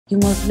You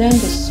must learn the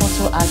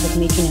subtle art of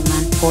making a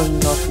man fall in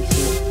love with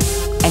you.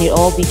 And it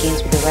all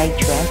begins with the right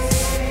dress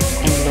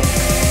and look.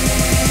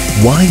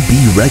 Why be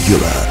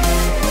regular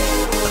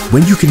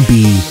when you can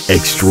be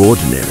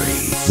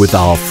extraordinary with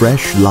our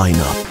fresh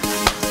lineup?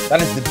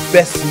 That is the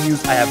best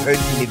news I have heard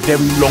in a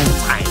very long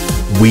time.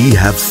 We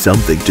have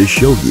something to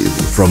show you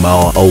from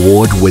our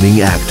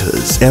award-winning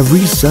actors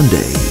every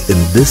Sunday in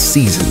this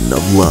season of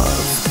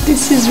love.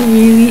 This is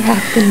really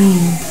happening.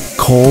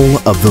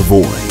 Call of the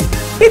Void.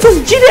 It was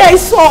Jide I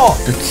saw!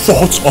 The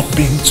thought of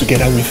being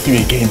together with you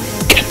again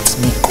kept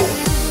me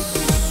going.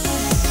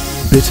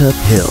 Bitter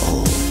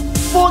Pill.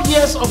 4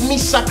 years of me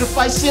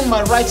sacrificing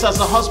my rights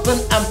as a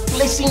husband and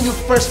placing you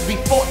first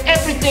before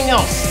everything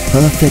else.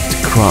 Perfect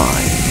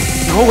Crime.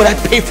 Why would I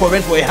pay for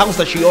rent for a house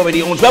that she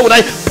already owns? Why would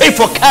I pay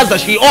for cars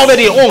that she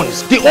already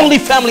owns? The only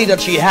family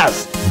that she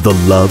has. The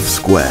Love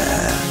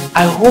Square.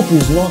 I hope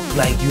it's not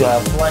like you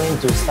are planning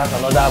to start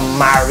another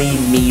marry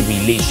me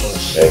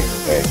relationship.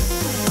 Hey,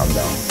 calm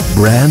down.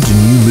 Brand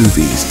new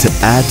movies to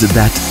add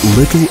that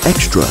little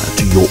extra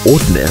to your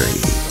ordinary.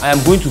 I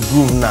am going to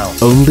groove now.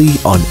 Only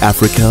on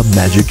Africa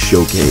Magic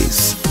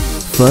Showcase.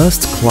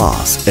 First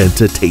class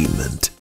entertainment.